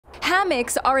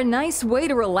Hammocks are a nice way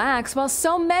to relax while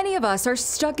so many of us are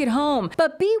stuck at home.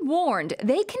 But be warned,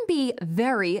 they can be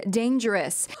very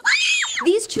dangerous.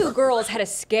 These two girls had a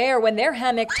scare when their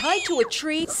hammock tied to a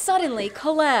tree suddenly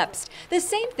collapsed. The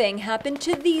same thing happened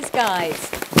to these guys.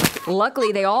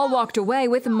 Luckily, they all walked away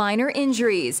with minor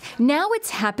injuries. Now it's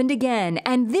happened again,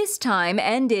 and this time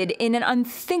ended in an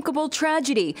unthinkable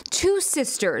tragedy. Two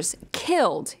sisters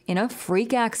killed in a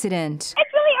freak accident.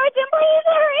 It's really urgent, please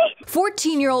hurry!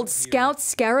 14-year-old Scout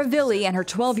Scaravilli and her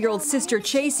 12-year-old sister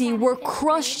Chasey were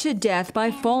crushed to death by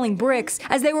falling bricks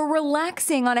as they were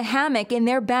relaxing on a hammock in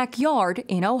their backyard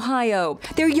in Ohio.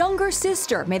 Their younger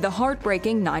sister made the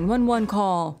heartbreaking 911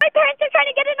 call. My parents are trying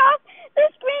to get it off. They're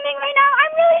screaming right now.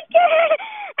 I'm really scared.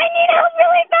 I need help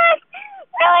really fast.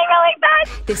 Really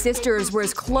fast. The sisters were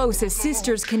as close as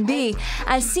sisters can be,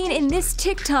 as seen in this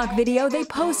TikTok video they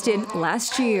posted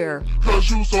last year.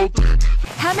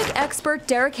 Hammock expert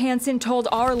Derek Hansen told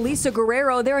our Lisa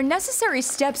Guerrero there are necessary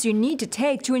steps you need to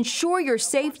take to ensure your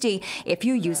safety if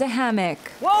you use a hammock.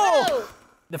 Whoa!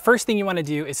 The first thing you want to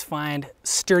do is find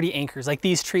sturdy anchors, like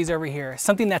these trees over here.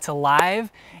 Something that's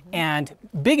alive and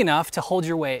big enough to hold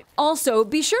your weight. Also,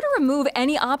 be sure to remove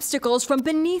any obstacles from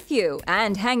beneath you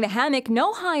and hang the hammock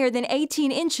no higher than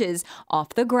 18 inches off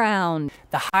the ground.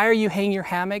 The higher you hang your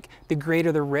hammock, the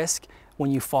greater the risk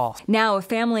when you fall. Now a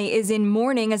family is in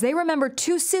mourning as they remember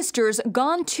two sisters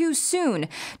gone too soon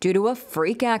due to a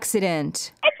freak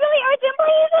accident. It's really urgent,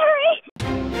 please hurry!